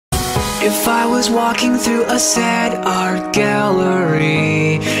If I was walking through a sad art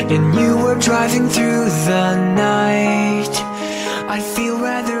gallery and you were driving through the night, I'd feel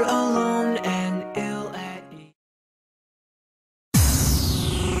rather alone and ill at ease.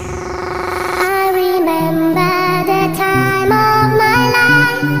 I remember the time of my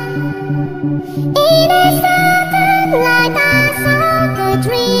life. In a certain light I saw a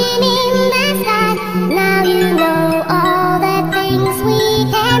dream in the sky. Now you know all the things we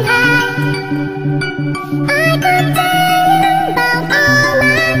can hide. I could tell you about all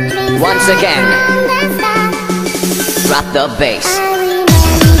my dreams. Once again, drop the bass.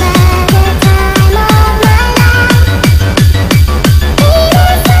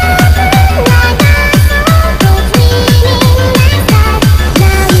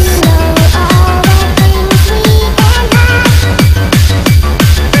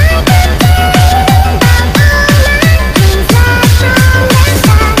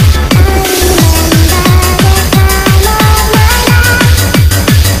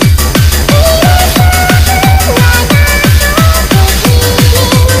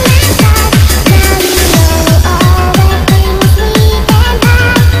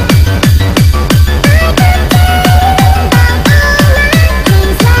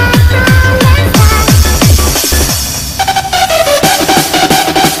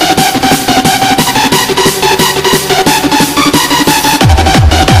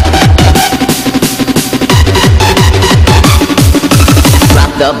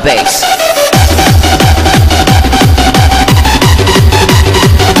 The bass.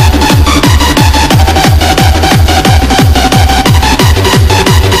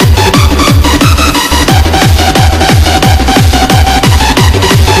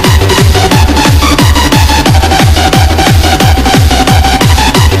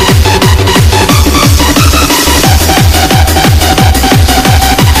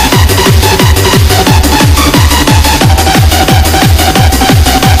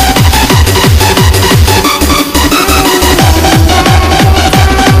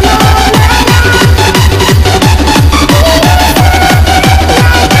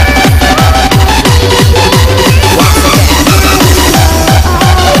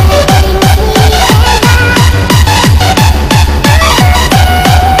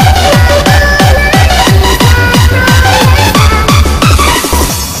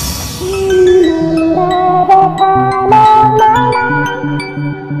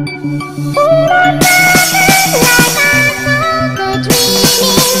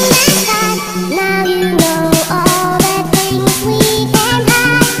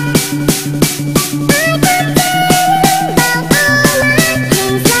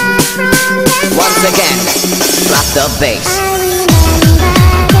 Once again, drop the bass.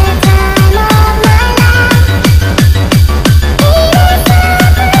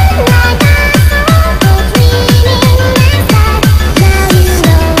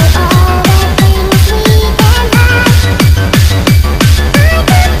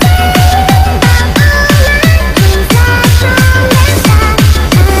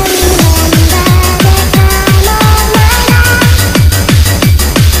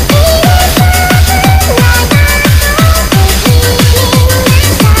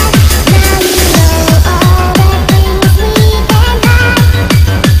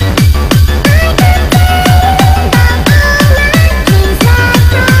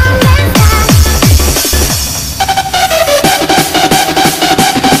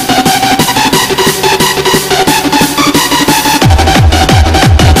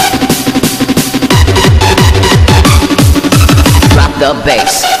 The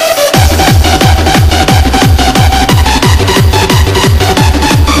bass.